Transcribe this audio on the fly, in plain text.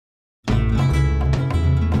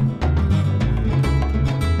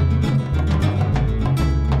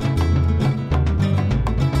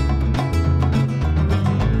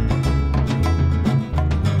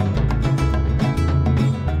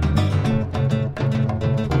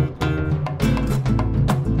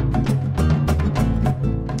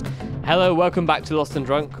Hello, welcome back to Lost and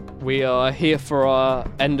Drunk. We are here for our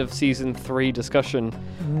end of season 3 discussion.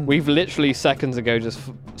 We've literally seconds ago just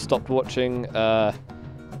stopped watching a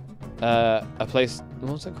place.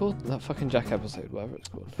 What's it called? That fucking Jack episode, whatever it's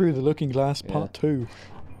called. Through the Looking Glass, part 2.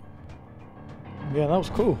 Yeah, that was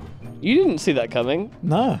cool. You didn't see that coming.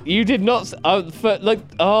 No. You did not.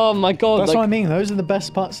 Oh my god. That's what I mean. Those are the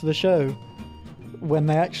best parts of the show. When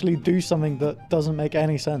they actually do something that doesn't make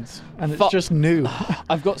any sense. And it's just new.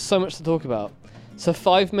 I've got so much to talk about. So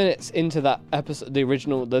 5 minutes into that episode, the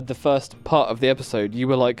original, the first part of the episode, you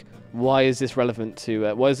were like, why is this relevant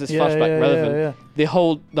to, why is this flashback relevant? Yeah.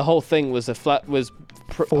 The whole thing was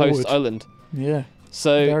post-Island. Yeah.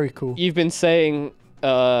 So very cool. You've been saying,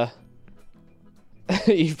 I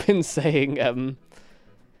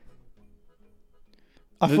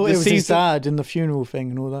thought it was his dad in the funeral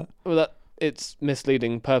thing and all that. Well, it's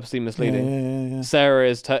misleading, purposely misleading. Yeah. Sarah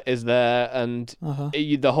is there, and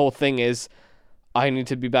the whole thing is, I need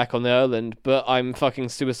to be back on the island, but I'm fucking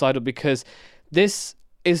suicidal because this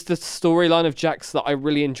is the storyline of Jack's that I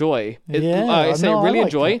really enjoy. I say really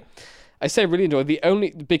enjoy.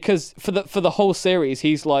 Because for the whole series,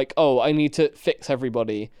 he's like, oh, I need to fix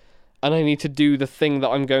everybody, and I need to do the thing that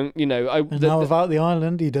I'm going. Now without the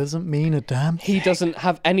island, he doesn't mean a damn thing. He doesn't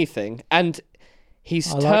have anything, and he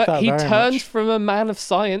turns from a man of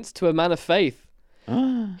science to a man of faith.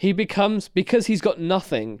 He becomes, because he's got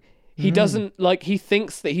nothing. He doesn't he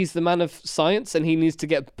thinks that he's the man of science and he needs to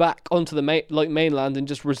get back onto the mainland and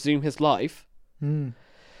just resume his life.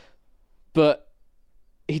 But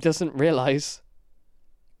he doesn't realize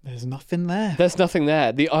there's nothing there. There's nothing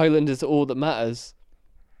there. The island is all that matters.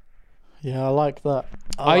 Yeah, I like that.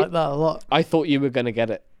 I like that a lot. I thought you were going to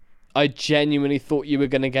get it. I genuinely thought you were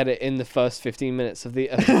going to get it in the first 15 minutes of the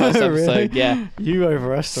first episode. Really? Yeah. You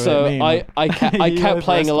overestimate me. I kept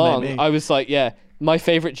playing along. Me. I was like, yeah, my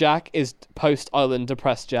favourite Jack is post-Island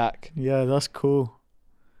depressed Jack. Yeah, that's cool.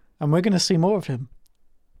 And we're going to see more of him.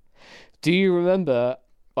 Do you remember?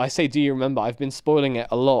 I say, do you remember? I've been spoiling it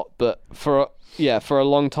a lot, but for a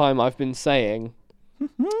long time I've been saying,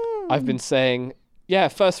 yeah,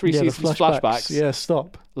 first 3 seasons flashbacks. Yeah,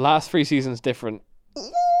 stop. Last 3 seasons different.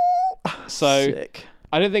 So sick.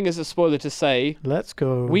 I don't think it's a spoiler to say. Let's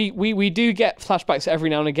go. We do get flashbacks every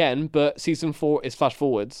now and again, but season 4 is flash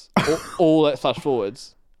forwards. all it's flash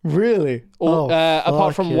forwards. Really?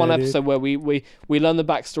 Apart from one episode dude. where we learn the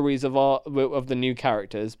backstories of the new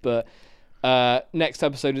characters, but next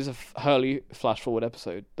episode is a Hurley flash forward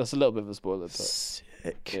episode. That's a little bit of a spoiler. But,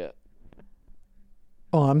 sick. Yeah.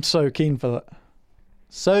 Oh, I'm so keen for that.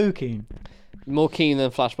 So keen. More keen than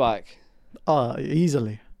flashback.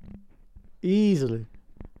 Easily.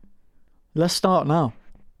 Let's start now.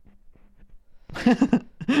 No.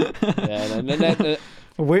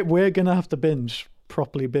 We're gonna have to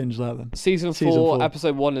properly binge that then. Season 4,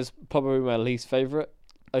 episode 1 is probably my least favourite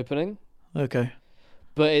opening. Okay.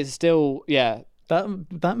 But it's still, yeah.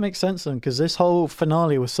 That makes sense then, because this whole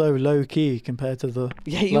finale was so low key compared to the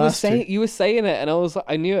you were saying it, and I was like,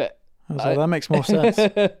 I knew it. I was like, that makes more sense.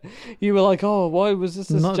 You were like, oh, why was this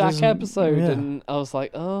Jack episode? Yeah. And I was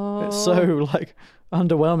like, oh. It's so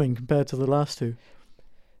underwhelming compared to the last 2.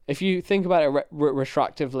 If you think about it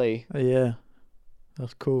retroactively. Yeah.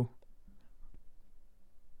 That's cool.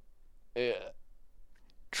 Yeah.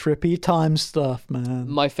 Trippy time stuff, man.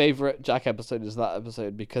 My favourite Jack episode is that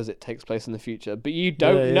episode because it takes place in the future. But you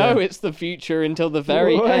don't know it's the future until the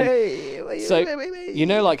very end. So,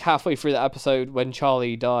 like halfway through the episode when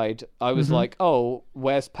Charlie died, I was like, oh,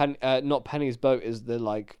 where's not Penny's boat is the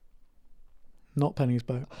Not Penny's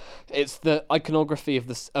boat. It's the iconography of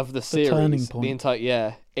the series. Turning point. The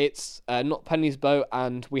entire, It's not Penny's boat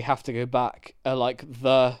and we have to go back.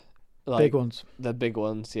 The big ones. The big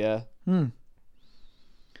ones, yeah.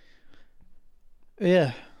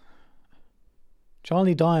 Yeah.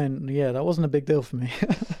 Charlie dying, that wasn't a big deal for me.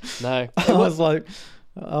 No.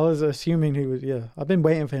 I was assuming he would, I've been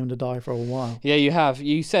waiting for him to die for a while. Yeah, you have.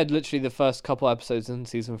 You said literally the first couple episodes in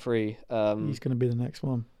season 3. He's going to be the next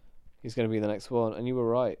one. He's going to be the next one, and you were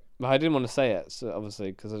right. But I didn't want to say it, so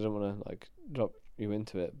obviously, because I didn't want to, drop you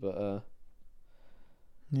into it, but...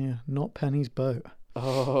 Yeah, not Penny's boat.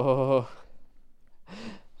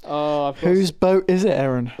 Whose boat is it,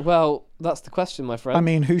 Aaron? Well, that's the question, my friend. I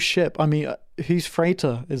mean, whose ship? I mean, whose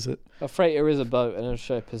freighter is it? A freighter is a boat, and a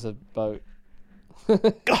ship is a boat.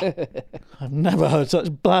 I've never heard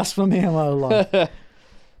such blasphemy in my life.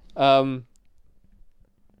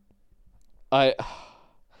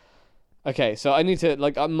 Okay, so I need to my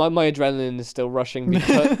adrenaline is still rushing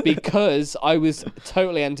because I was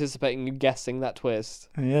totally anticipating you guessing that twist.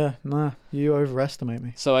 Yeah, nah, you overestimate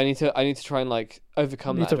me. So I need to try and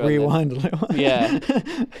overcome that. You need to rewind a little. Yeah.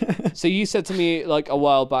 So you said to me a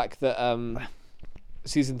while back that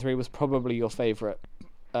season 3 was probably your favorite.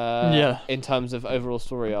 In terms of overall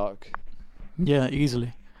story arc. Yeah,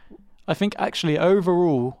 easily. I think actually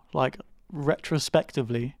overall,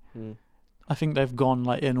 retrospectively. I think they've gone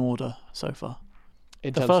in order so far.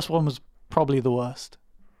 The first one was probably the worst,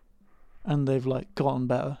 and they've gotten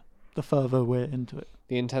better the further we're into it.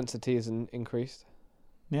 The intensity is increased.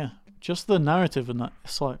 Yeah, just the narrative and that.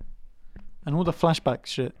 It's and all the flashback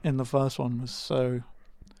shit in the first one was so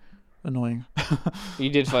annoying. You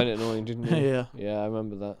did find it annoying, didn't you? Yeah. Yeah, I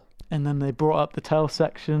remember that. And then they brought up the tell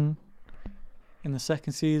section in the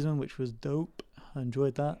second season, which was dope. I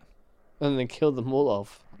enjoyed that. And they killed them all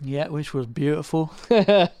off. Yeah, which was beautiful.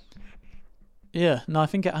 Yeah, no, I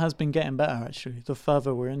think it has been getting better actually. The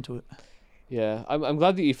further we're into it. Yeah, I'm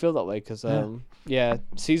glad that you feel that way because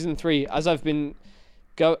season 3, as I've been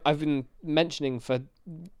mentioning for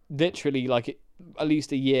literally at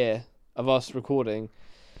least a year of us recording.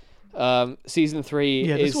 Season 3.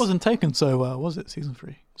 Yeah, this wasn't taken so well, was it? Season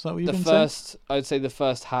 3. Is that what you've been saying? I'd say the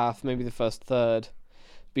first half, maybe the first third,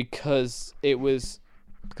 because it was.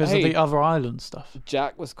 Because of the other island stuff.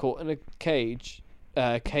 Jack was caught in a cage.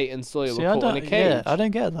 Kate and Sawyer were caught in a cage. Yeah, I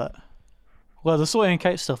don't get that. Well, the Sawyer and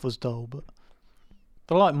Kate stuff was dull, but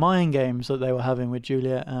the mind games that they were having with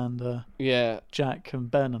Juliet and Jack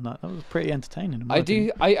and Ben and that was pretty entertaining. I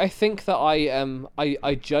think that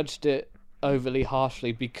I judged it overly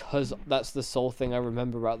harshly because that's the sole thing I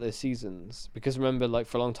remember about their seasons. Because remember,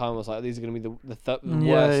 for a long time I was like, these are going to be the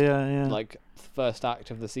worst, first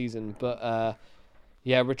act of the season. But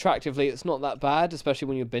retroactively, it's not that bad, especially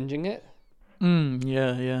when you're binging it.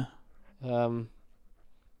 Yeah. And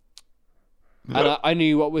I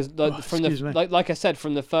knew what was from like I said,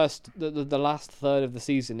 from the first the last third of the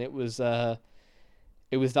season, it was that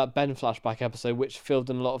Ben flashback episode which filled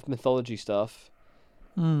in a lot of mythology stuff.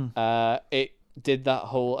 It did that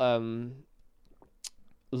whole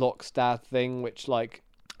Lockstad thing, which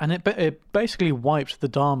and it basically wiped the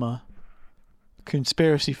Dharma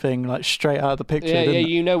conspiracy thing straight out of the picture.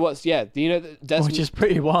 Desmond, which is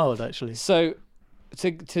pretty wild actually. So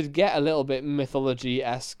to get a little bit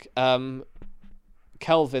mythology-esque,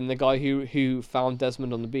 Kelvin, the guy who found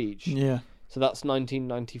Desmond on the beach, so that's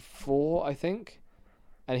 1994 I think,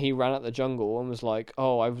 and he ran out the jungle and was like,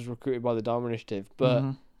 oh, I was recruited by the Dharma Initiative,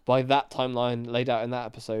 but by that timeline laid out in that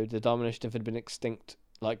episode, the Dharma Initiative had been extinct,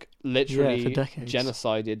 literally for decades.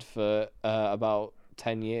 genocided for about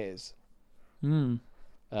 10 years.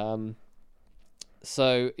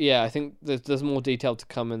 So yeah, I think there's more detail to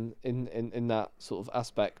come in that sort of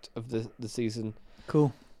aspect of the season.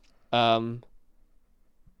 Cool.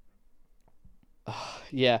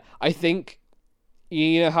 Yeah, I think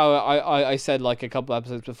you know how I said a couple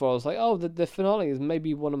episodes before, I was like, oh, the finale is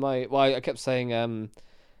maybe one of my. Well, I kept saying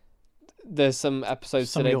there's some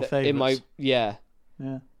episodes today that in my yeah.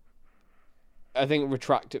 I think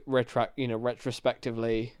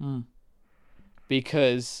retrospectively.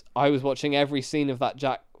 Because I was watching every scene of that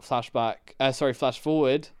Jack flash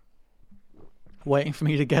forward. Waiting for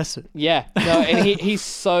me to guess it. Yeah. No, and he's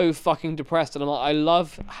so fucking depressed. And I'm like, I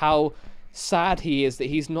love how sad he is that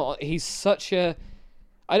he's such a...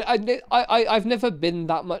 I've never been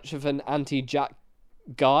that much of an anti-Jack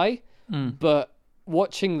guy, but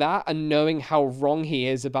watching that and knowing how wrong he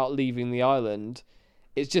is about leaving the island...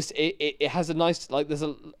 It's just it has a nice there's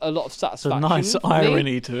a lot of satisfaction. It's a nice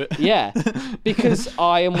irony to it. Yeah, because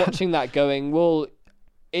I am watching that going, well,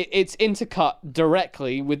 it's intercut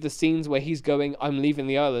directly with the scenes where he's going, I'm leaving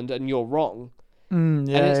the island and you're wrong, and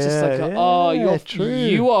it's just true.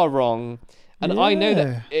 You are wrong, and I know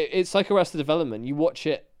that it's like Arrested Development. You watch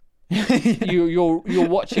it, you're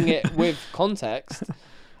watching it with context,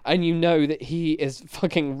 and you know that he is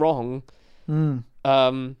fucking wrong.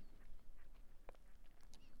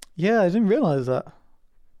 Yeah, I didn't realise that.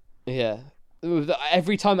 Yeah.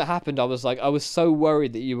 Every time it happened, I was so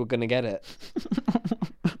worried that you were going to get it.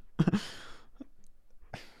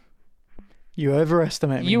 You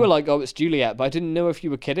overestimate me. You were like, oh, it's Juliet, but I didn't know if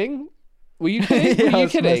you were kidding. Were you kidding? Were you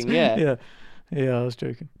kidding? Yeah, I was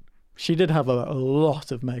joking. She did have a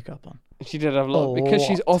lot of makeup on. She did have a lot because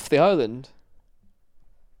she's off the island.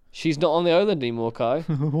 She's not on the island anymore, Kai.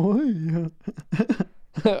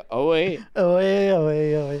 Oh wait.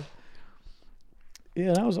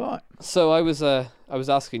 Yeah, that was alright. So I was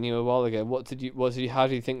asking you a while ago, how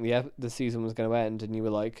do you think the season was going to end? And you were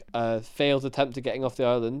like, failed attempt at getting off the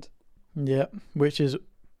island. Yeah, which is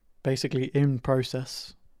basically in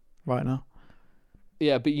process right now.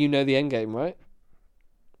 Yeah, but you know the end game, right?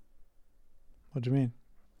 What do you mean?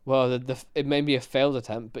 Well, it may be a failed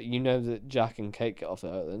attempt, but you know that Jack and Kate get off the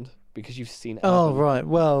island because you've seen it happen. Oh, right.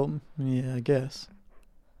 Well, yeah, I guess.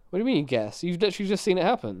 What do you mean you guess? You've literally just seen it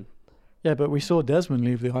happen. Yeah, but we saw Desmond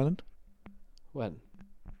leave the island. When?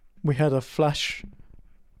 We had a flash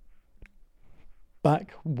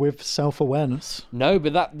back with self-awareness. No,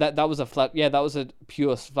 but that was that was a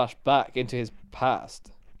pure flash back into his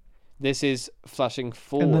past. This is flashing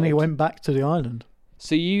forward. And then he went back to the island.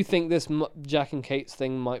 So you think this Jack and Kate's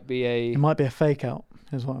thing might be It might be a fake out,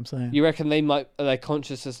 is what I'm saying. You reckon their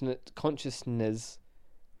consciousness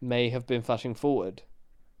may have been flashing forward?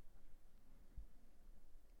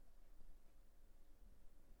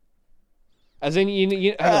 As in,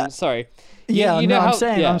 hang on, sorry.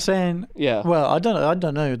 I'm saying. Yeah. Well, I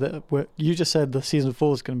don't know that. You just said the season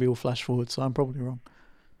 4 is going to be all flash forward, so I'm probably wrong.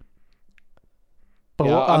 But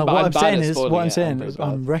yeah, what I'm saying is,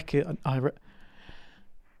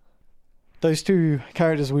 those two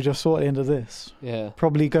characters we just saw at the end of this,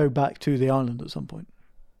 probably go back to the island at some point.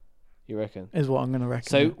 You reckon? Is what I'm going to reckon.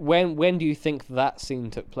 So when do you think that scene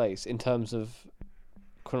took place in terms of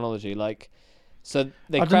chronology? Like, so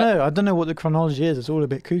I don't know what the chronology is. It's all a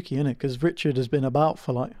bit kooky, isn't it? Because Richard has been about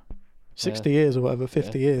for like 60 years or whatever,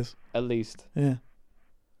 50 years at least. Yeah.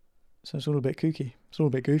 So it's all a bit kooky. It's all a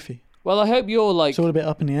bit goofy. Well, I hope you're like... It's all a bit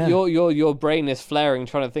up in the air. Your brain is flaring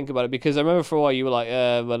trying to think about it, because I remember for a while you were like,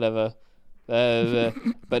 whatever.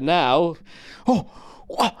 But now...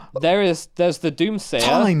 There's the Doomsayer.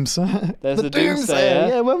 Times! There's the Doomsayer.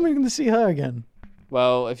 Yeah, when are we going to see her again?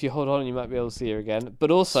 Well, if you hold on, you might be able to see her again. But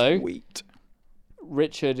also... Sweet.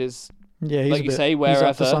 Richard is... Yeah, he's like you say, wherever. He's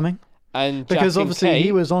up for something. And because Jack obviously and Kate,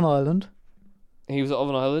 he was on island. He was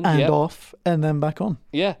on island, and off, and then back on.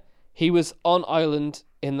 Yeah. He was on island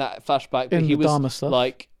in that flashback, but in he the was Dharma stuff,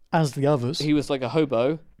 like as the others. He was like a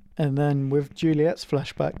hobo. And then with Juliet's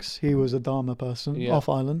flashbacks, he was a Dharma person off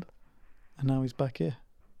island, and now he's back here.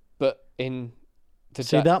 But in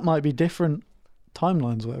that might be different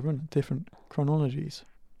timelines, or whatever, and different chronologies.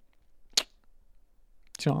 Do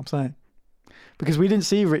you know what I'm saying? Because we didn't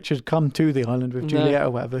see Richard come to the island with Juliet or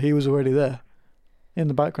whatever. He was already there, in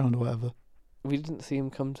the background or whatever. We didn't see him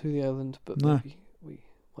come to the island, but maybe we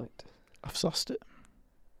might. I've sussed it.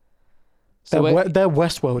 So they're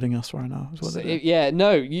Westworlding us right now. Is what they're doing.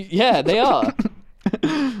 They are.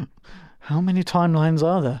 How many timelines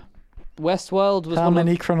are there? Westworld was. How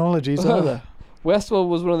many chronologies are there? Westworld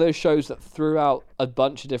was one of those shows that threw out a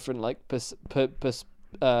bunch of different like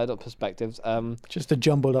not perspectives. Just a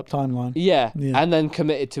jumbled up timeline. Yeah, and then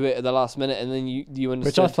committed to it at the last minute, and then you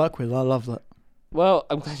understood. Which I fuck with. I love that. Well,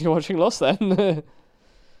 I'm glad you're watching Lost then.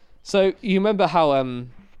 So you remember how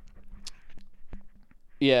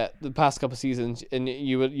the past couple of seasons, and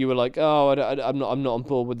you were like, oh, I'm not on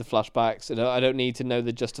board with the flashbacks, and I don't need to know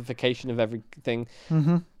the justification of everything.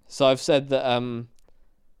 Mm-hmm. So I've said that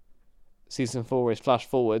season 4 is flash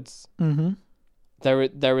forwards. Mm-hmm.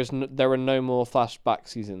 There are no more flashback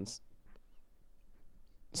seasons.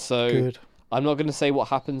 So good. I'm not going to say what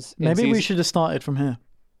happens. Maybe we should have started from here.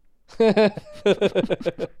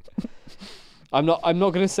 I'm not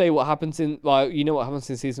going to say what happens what happens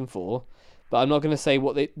in season 4, but I'm not going to say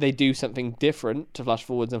what they do something different to flash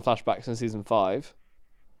forwards and flashbacks in season 5.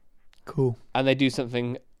 Cool. And they do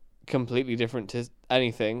something completely different to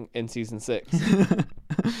anything in season 6.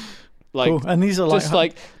 Like, cool. And these are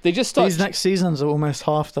they just start. These next seasons are almost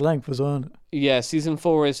half the length as well. Yeah, season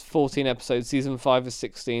 4 is 14 episodes, season 5 is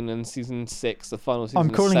 16, and season 6, the final season, I'm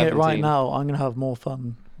calling is 17. it right now. I'm going to have more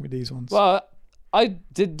fun with these ones. Well,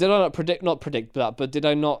 did I not predict that, but did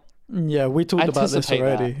I not? Yeah, we talked about this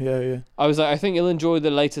already. That? Yeah. I was like, I think you'll enjoy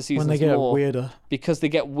the later seasons when they get more weirder, because they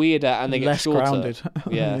get weirder and they get less shorter. Grounded.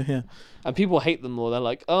 Yeah. And people hate them more. They're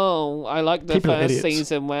like, oh, I like the first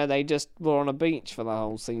season where they just were on a beach for the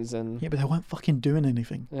whole season. Yeah, but they weren't fucking doing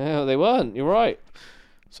anything. Yeah, they weren't. You're right.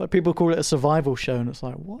 So people call it a survival show, and it's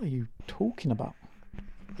like, what are you talking about?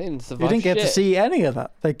 They didn't survive. You didn't get to see any of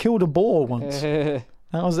that. They killed a boar once. That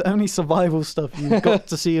was the only survival stuff you got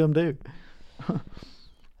to see them do.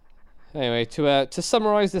 Anyway, to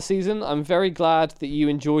summarize the season, I'm very glad that you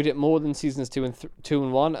enjoyed it more than seasons 2 and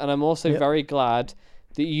 1, and I'm also very glad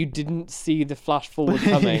that you didn't see the flash forward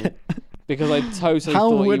coming, because I totally How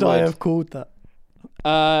thought you would. How would I have called that?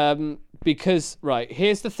 Because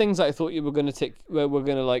here's the things that I thought you were going to tick. We're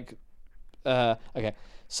going to like. Okay,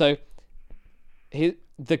 so here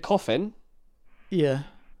the coffin. Yeah.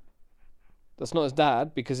 That's not his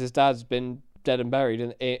dad, because his dad's been dead and buried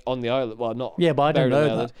on the island. Well, not but I didn't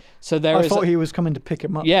know that. So I thought he was coming to pick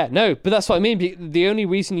him up. Yeah, no, but that's what I mean. The only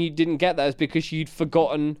reason you didn't get that is because you'd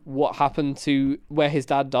forgotten what happened to where his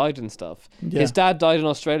dad died and stuff. Yeah. His dad died in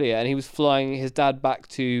Australia, and he was flying his dad back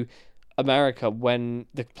to America when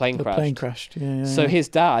the plane crashed. Yeah. So his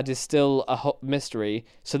dad is still a hot mystery.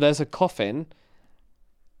 So there's a coffin,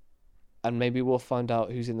 and maybe we'll find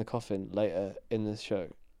out who's in the coffin later in the show.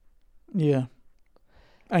 Yeah.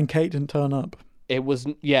 And Kate didn't turn up. It was,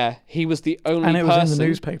 he was the only person. And it was in the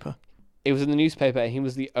newspaper. It was in the newspaper, and he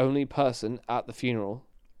was the only person at the funeral.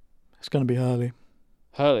 It's going to be Hurley.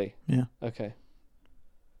 Hurley? Yeah. Okay.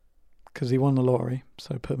 Because he won the lottery,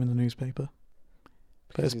 so put him in the newspaper.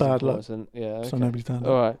 But it's bad luck. Yeah, okay. So nobody turned up.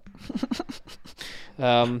 All right.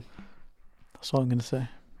 That's what I'm going to say.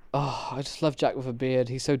 Oh, I just love Jack with a beard.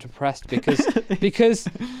 He's so depressed because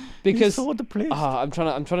He's so depressed. I'm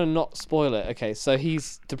trying to not spoil it. Okay, so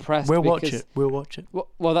he's depressed. We'll watch it.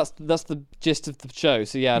 Well, that's the gist of the show.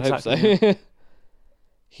 So yeah, I hope so. Yeah.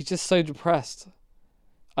 He's just so depressed.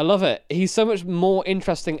 I love it. He's so much more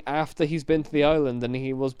interesting after he's been to the island than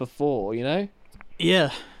he was before. You know?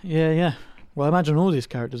 Yeah. Well, I imagine all these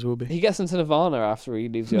characters will be. He gets into Nirvana after he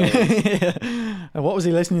leaves the island. Yeah. And what was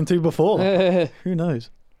he listening to before? Who knows?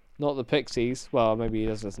 Not the Pixies. Well, maybe he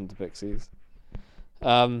does listen to Pixies.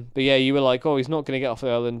 But yeah, you were like, oh, he's not going to get off the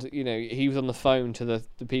island. You know, he was on the phone to the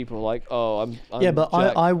people like, oh, I'm yeah, but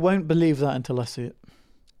Jack. I won't believe that until I see it.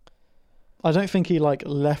 I don't think he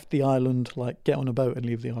left the island, get on a boat and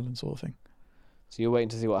leave the island sort of thing. So you're waiting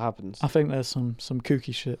to see what happens? I think there's some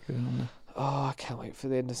kooky shit going on there. Oh, I can't wait for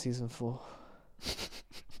the end of season 4.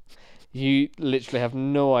 You literally have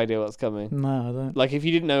no idea what's coming. No, I don't. If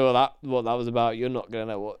you didn't know what that was about, you're not gonna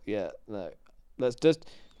know what. Yeah, no. Let's just,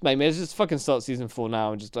 mate. Let's just fucking start season 4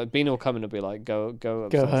 now, and just Bean will come in and be like, go home,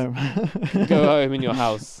 go home in your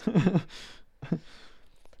house.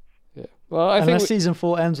 Yeah. Well, unless season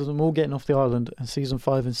 4 ends with them all getting off the island, and season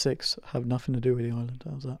 5 and 6 have nothing to do with the island.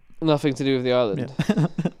 How's that? Nothing to do with the island. Yeah.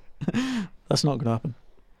 That's not gonna happen.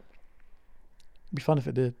 It'd be fun if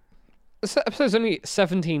it did. This episode's only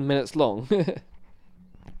 17 minutes long.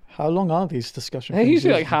 How long are these discussions? They're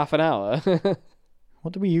usually half an hour.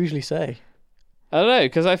 What do we usually say? I don't know,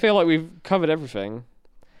 because I feel like we've covered everything.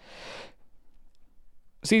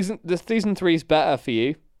 Season 3 is better for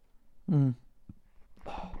you. Mm.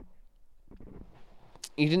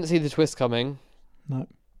 You didn't see the twist coming. No.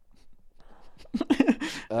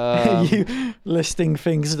 You listing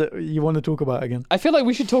things that you want to talk about again? I feel like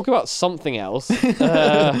we should talk about something else.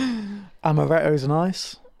 Amaretto's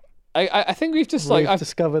nice. I think we've just I've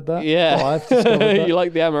discovered that. Yeah. Oh, I've discovered that. You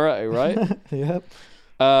like the amaretto, right? Yep.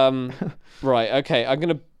 Right. Okay. I'm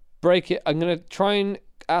gonna break it. I'm gonna try and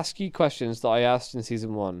ask you questions that I asked in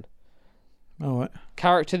season 1. All right.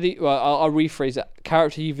 I'll rephrase it.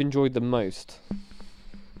 Character you've enjoyed the most.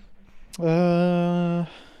 I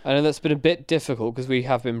know that's been a bit difficult because we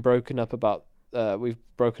have been broken up about. We've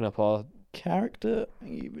broken up our character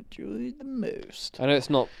you've enjoyed the most. I know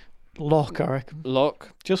it's not Locke, I reckon.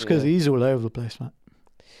 Locke, just because he's all over the place, man.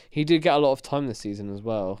 He did get a lot of time this season as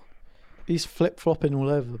well. He's flip-flopping all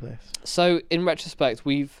over the place. So in retrospect,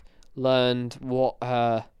 we've learned what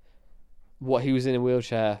he was in a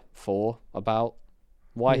wheelchair for,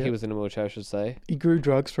 why he was in a wheelchair, I should say. He grew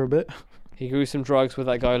drugs for a bit. He grew some drugs with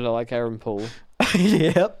that guy who looked like Aaron Paul.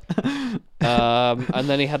 Yep. And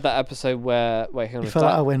then he had that episode where he fell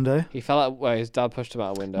out a window. He fell out where his dad pushed him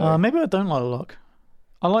out a window. Maybe I don't like Locke.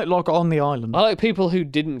 I like Locke on the island. I like people who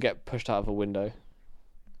didn't get pushed out of a window.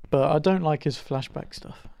 But I don't like his flashback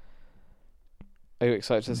stuff. Are you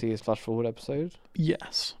excited to see his flash forward episode?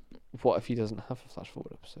 Yes. What if he doesn't have a flash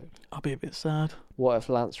forward episode? I'll be a bit sad. What if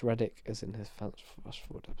Lance Reddick is in his flash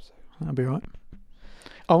forward episode? That'd be right.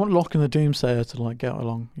 I want Locke and the Doomsayer to get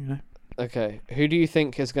along, you know? Okay. Who do you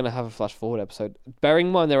think is going to have a flash forward episode? Bearing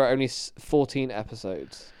in mind there are only 14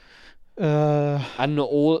 episodes. And not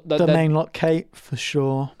all... The main lot, Kate, for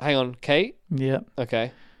sure. Hang on, Kate? Yeah.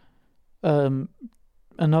 Okay.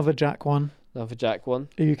 Another Jack one. Another Jack one.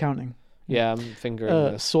 Are you counting? Yeah, I'm fingering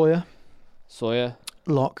this. Sawyer.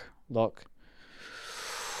 Locke.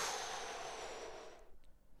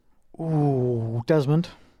 Ooh, Desmond.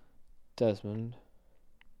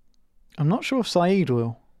 I'm not sure if Saeed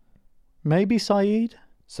will. Maybe Saeed.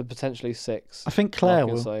 So potentially 6. I think Claire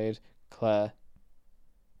will. Saeed. Claire.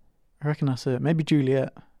 I reckon that's it. Maybe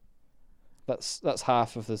Juliet. That's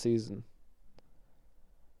half of the season.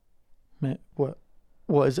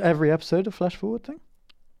 What is every episode a flash forward thing?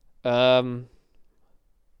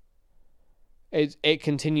 It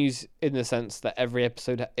continues in the sense that every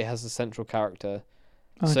episode it has a central character,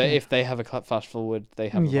 Okay. So if they have a flash forward, they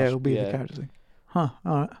have. It'll be the character thing. Huh.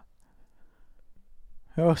 All right.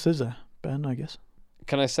 Who else is there? Ben, I guess.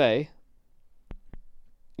 Can I say?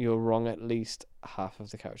 You're wrong at least half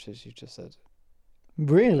of the characters you just said.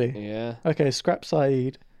 Really? Yeah. Okay, Scrap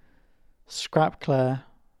Saeed, Scrap Claire,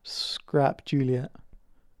 Scrap Juliet.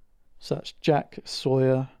 So that's Jack,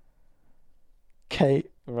 Sawyer, Kate.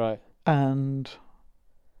 Right. And...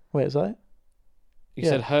 Wait, is that it? You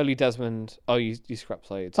said Hurley, Desmond... Oh, you Scrap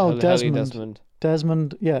Saeed. Oh, Hurley, Desmond. Desmond.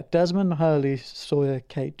 Desmond, yeah. Desmond, Hurley, Sawyer,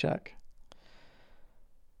 Kate, Jack.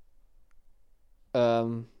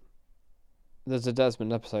 There's a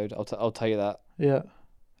Desmond episode. I'll tell you that. Yeah.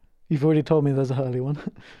 You've already told me there's a Hurley one.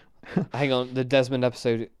 Hang on, the Desmond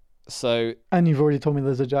episode. So. And you've already told me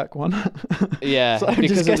there's a Jack one. Yeah. So I'm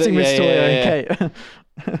just guessing with Sawyer and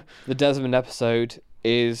Kate. The Desmond episode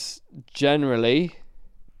is generally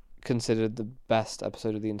considered the best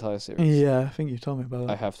episode of the entire series. Yeah, I think you've told me about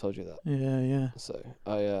that. I have told you that. Yeah. So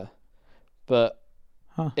but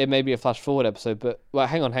it may be a flash forward episode. But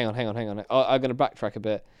hang on. I'm going to backtrack a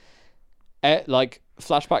bit. Like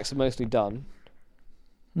flashbacks are mostly done.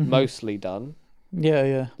 Mm-hmm. Mostly done.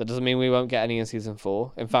 Yeah. That doesn't mean we won't get any in season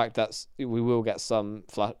 4. In fact, we will get some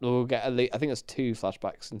we'll get at least, I think there's 2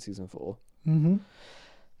 flashbacks in season 4. Mm-hmm.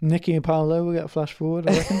 Nikki and Paolo will get a flash forward,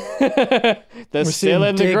 I reckon. They're still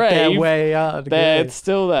in the grave. Their way out of the grave. They're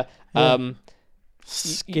still there. Yeah.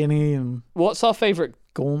 Skinny and what's our favourite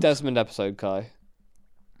gaunt Desmond episode, Kai?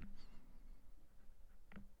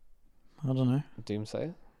 I don't know.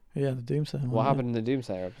 Doomsayer? Yeah, the Doomsayer. What happened in the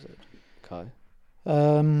Doomsayer episode, Kai?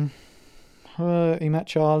 He met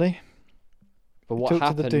Charlie. But what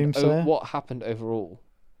happened? What happened overall?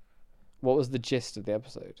 What was the gist of the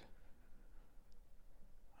episode?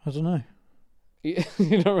 I don't know. You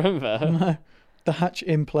don't remember? No. The hatch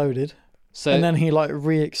imploded. And then he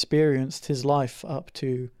re-experienced his life up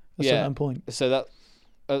to a certain point. So that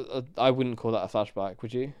I wouldn't call that a flashback,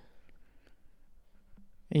 would you?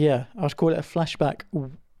 Yeah, I'd call it a flashback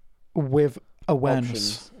with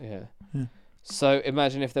awareness. Options. Yeah. So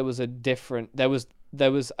imagine if there was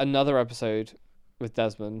there was another episode with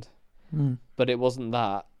Desmond, but it wasn't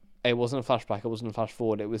that. It wasn't a flashback. It wasn't a flash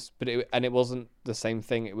forward. It wasn't the same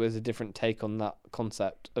thing. It was a different take on that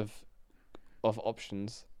concept of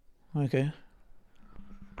options. Okay.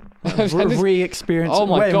 Re-experience. Oh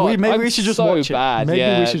my god! Maybe we should just watch bad. it.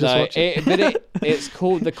 Maybe we should just watch it. It's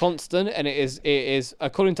called The Constant, and it is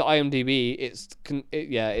according to IMDb,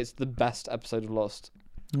 it's the best episode of Lost.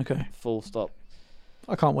 Okay. Full stop.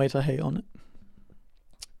 I can't wait to hate on it.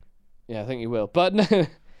 Yeah, I think you will. But no,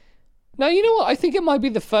 you know what? I think it might be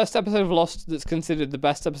the first episode of Lost that's considered the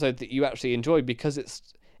best episode that you actually enjoy because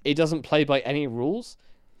it doesn't play by any rules.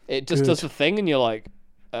 It just does the thing, and you're like,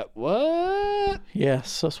 what?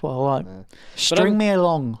 Yes, that's what I like. String me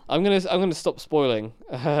along. I'm gonna stop spoiling.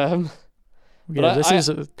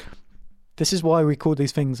 This is why we call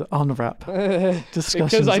these things Unwrap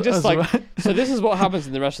discussions. Because I just so this is what happens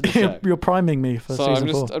in the rest of the show. You're priming me for season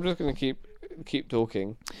 4. I'm just gonna keep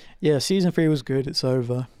talking. Yeah, season 3 was good. It's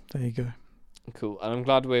over. There you go. Cool, and I'm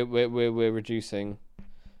glad we're reducing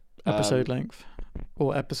episode length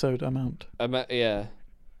or episode amount. Yeah,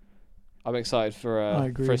 I'm excited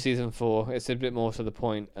for season 4. It's a bit more to the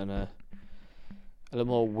point and a little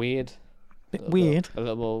more weird. A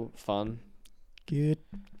little more fun. Good.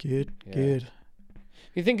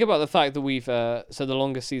 You think about the fact that we've so the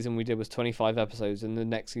longest season we did was 25 episodes, and the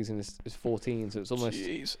next season is 14. So it's almost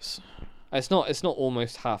Jesus. It's not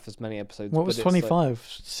almost half as many episodes. What was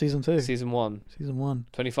 25? Season 2. Season 1.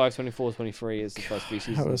 25, 24, 23 is the first 3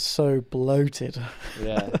 seasons. That was so bloated.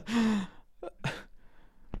 Yeah.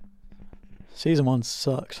 Season 1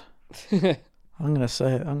 sucked. I'm gonna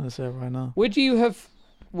say it right now. Would you have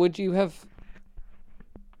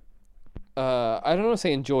I don't want to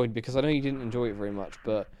say enjoyed, because I know you didn't enjoy it very much,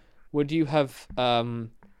 but would you have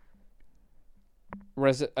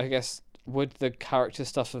would the character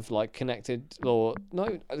stuff have connected, or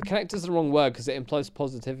no, connected is the wrong word because it implies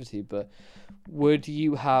positivity, but would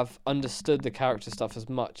you have understood the character stuff as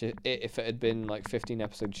much if it had been 15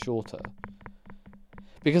 episodes shorter?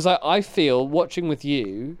 Because I feel watching with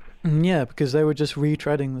you. Yeah, because they were just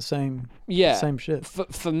retreading the same shit.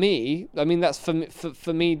 For me, I mean, that's for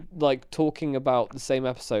me, talking about the same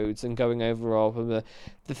episodes and going over all of the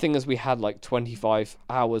thing is we had 25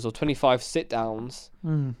 hours or 25 sit downs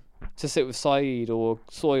to sit with Saeed or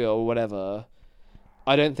Sawyer or whatever.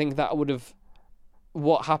 I don't think that would have.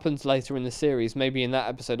 What happens later in the series, maybe in that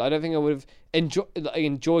episode, I don't think I would have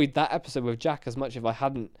enjoyed that episode with Jack as much if I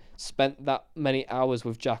hadn't spent that many hours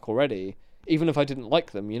with Jack already, even if I didn't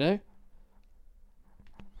like them, you know?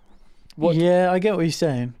 Yeah, I get what you're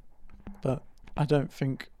saying, but I don't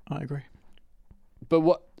think I agree. But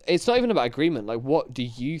what? It's not even about agreement. Like, what do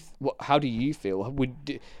you? How do you feel?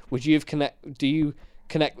 Would you have connect? Do you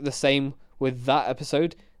connect the same with that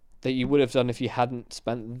episode that you would have done if you hadn't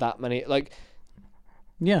spent that many? Like,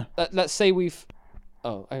 yeah. Let's say we've.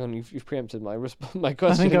 Oh, hang on. You've preempted my my question.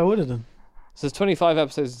 I think I would have done. So there's 25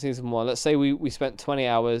 episodes in season 1. Let's say we spent 20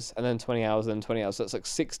 hours and then 20 hours and then 20 hours. So it's like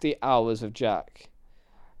 60 hours of Jack.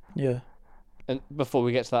 Yeah. And before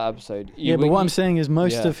we get to that episode. But what I'm saying is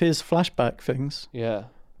most of his flashback things. Yeah.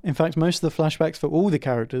 In fact, most of the flashbacks for all the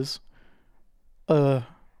characters are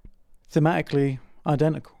thematically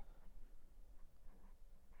identical.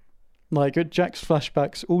 Like Jack's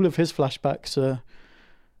flashbacks, all of his flashbacks are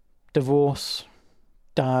divorce,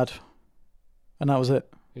 dad, and that was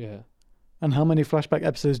it. Yeah. And how many flashback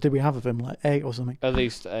episodes did we have of him? Like 8 or something. At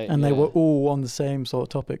least 8. And they were all on the same sort of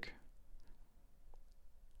topic.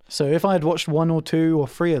 So if I had watched 1 or 2 or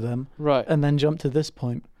 3 of them, right, and then jumped to this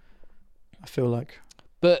point, I feel like,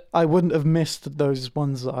 but I wouldn't have missed those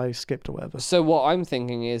ones that I skipped or whatever. So what I'm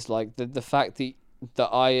thinking is like the fact that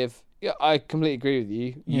I completely agree with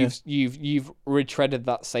you. You've retreaded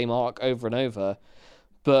that same arc over and over,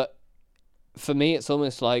 but for me, it's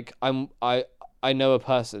almost like I know a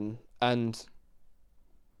person. And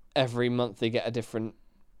every month they get a different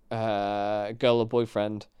girl or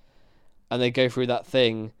boyfriend, and they go through that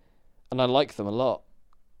thing, and I like them a lot.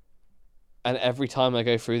 And every time I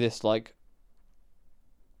go through this like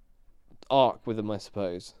arc with them, I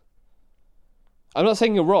suppose. I'm not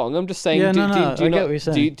saying you're wrong. I'm just saying. I get what you're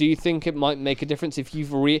saying. Do you think it might make a difference if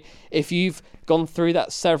you've gone through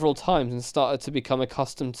that several times and started to become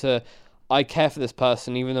accustomed to, I care for this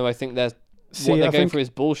person, even though I think they're. What they're going through is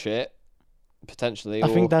bullshit, potentially. I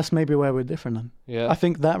think that's maybe where we're different then. Yeah. I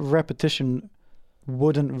think that repetition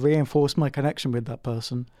wouldn't reinforce my connection with that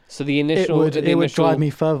person. So the initial... It would drive me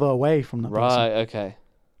further away from that person. Right, okay.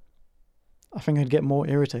 I think I'd get more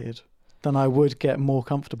irritated than I would get more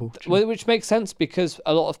comfortable. Well, which makes sense because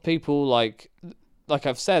a lot of people, like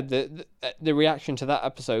I've said, the reaction to that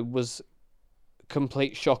episode was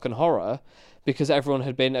complete shock and horror because everyone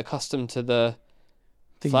had been accustomed to the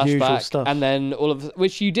flashback stuff. And then all of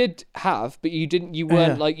which you did have, but you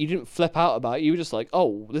weren't like, you didn't flip out about it. You were just like,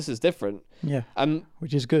 oh, this is different. Yeah.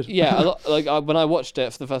 Which is good. Yeah. When I watched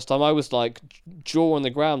it for the first time, I was like jaw on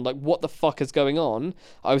the ground, like, what the fuck is going on?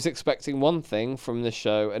 I was expecting one thing from this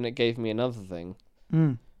show and it gave me another thing.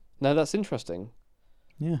 No, that's interesting.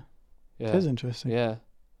 Yeah. It is interesting. Yeah.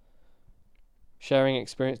 Sharing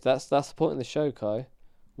experience. That's the point of the show, Kai.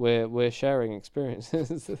 We're sharing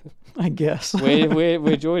experiences. I guess.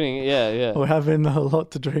 We're joining it. Yeah. We're having a lot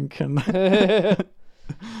to drink and we're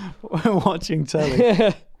watching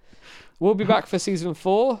telly. We'll be back for season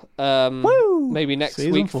 4. Woo! Maybe next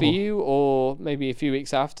season week 4. for you, or maybe a few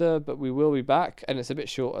weeks after. But we will be back, and it's a bit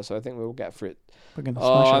shorter, so I think we'll get through it. We're gonna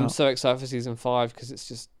smash it I'm out. so excited for season 5 because it's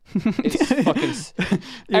just fucking.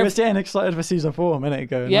 You were saying excited for season 4 a minute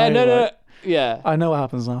ago. Yeah, no. Yeah. I know what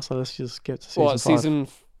happens now, so let's just get to season 5. What season?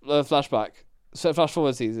 Flashback. So flash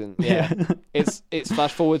forward season. Yeah. it's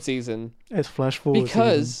flash forward season. It's flash forward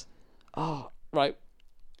because season. Right,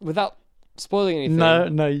 without spoiling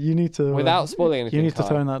anything. No, you need to. Without spoiling anything. You need to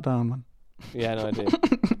tone that down, man. Yeah, no, I do.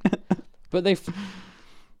 But they're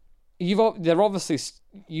obviously,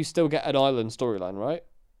 you still get an island storyline, right?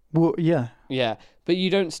 Well, yeah. Yeah, but you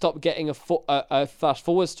don't stop getting a flash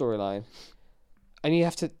forward storyline, and you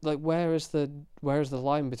have to like, where is the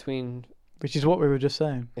line between? Which is what we were just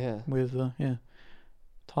saying. Yeah. With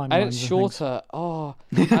timelines. And it's shorter. And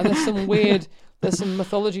there's some weird. There's some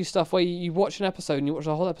mythology stuff where you watch an episode and you watch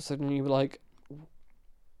the whole episode and you're like,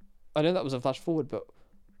 I know that was a flash forward, but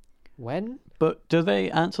when? But do they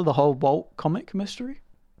answer the whole Walt comic mystery?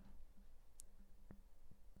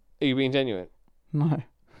 Are you being genuine? No.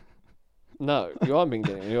 No, you aren't being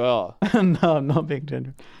genuine. You are. No, I'm not being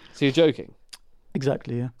genuine. So you're joking?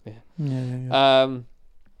 Exactly, yeah. Yeah.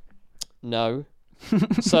 No.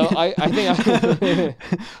 So I think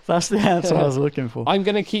that's the answer I was looking for. I'm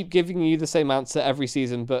going to keep giving you the same answer every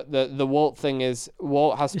season, but the Walt thing is,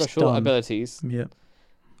 Walt has special abilities,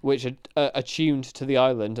 which are attuned to the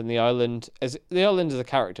island, and the island is a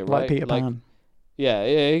character, right? Like Peter Pan.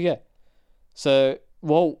 Yeah. So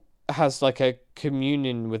Walt has like a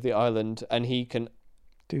communion with the island, and he can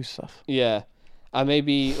do stuff. Yeah, and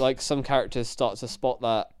maybe like some characters start to spot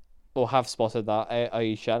that, or have spotted that,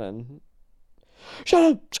 i.e. Shannon.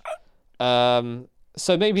 So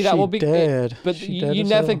maybe that will be dead. But you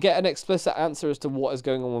never get an explicit answer as to what is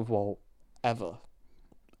going on with Walt ever.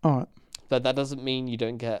 All right. But that doesn't mean you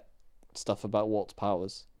don't get stuff about Walt's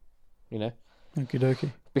powers, you know. Okie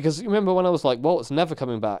dokie. Because you remember when I was like, Walt's never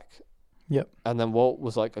coming back. Yep. And then Walt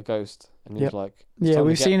was like a ghost, and he was like, yeah,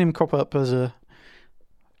 we've seen him crop up as a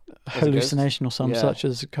hallucination or some such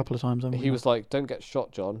as a couple of times. He was like, "Don't get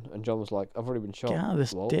shot, John," and John was like, "I've already been shot." Get out of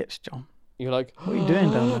this Walt. ditch, John. You're like, what are you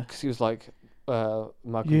doing down there? Because he was like,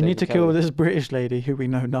 you need to kill this British lady who we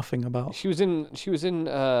know nothing about. She was in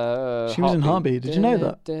Heartbeat. Did you know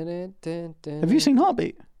that? Have you seen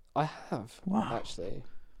Heartbeat? I have. Wow. Actually.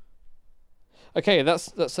 Okay,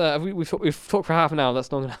 that's we've talked for half an hour.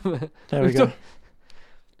 That's long enough. There we go.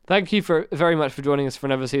 Thank you very much for joining us for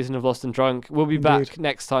another season of Lost and Drunk. We'll be back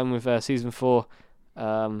next time with season 4.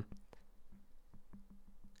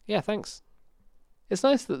 Yeah, thanks. It's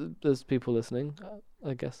nice that there's people listening.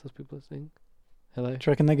 I guess there's people listening. Hello. Do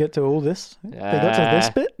you reckon they get to all this? They got to this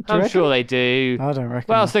bit? I'm sure they do. I don't reckon.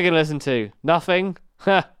 What else are they going to listen to? Nothing?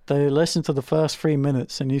 They listened to the first 3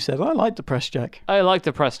 minutes and you said, I like the press jack. I like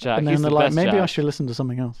the press jack. And then they're like, maybe I should listen to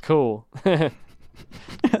something else. Cool.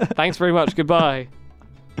 Thanks very much. Goodbye.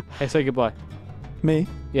 Hey, say goodbye. Me?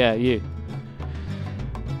 Yeah, you.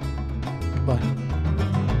 Goodbye.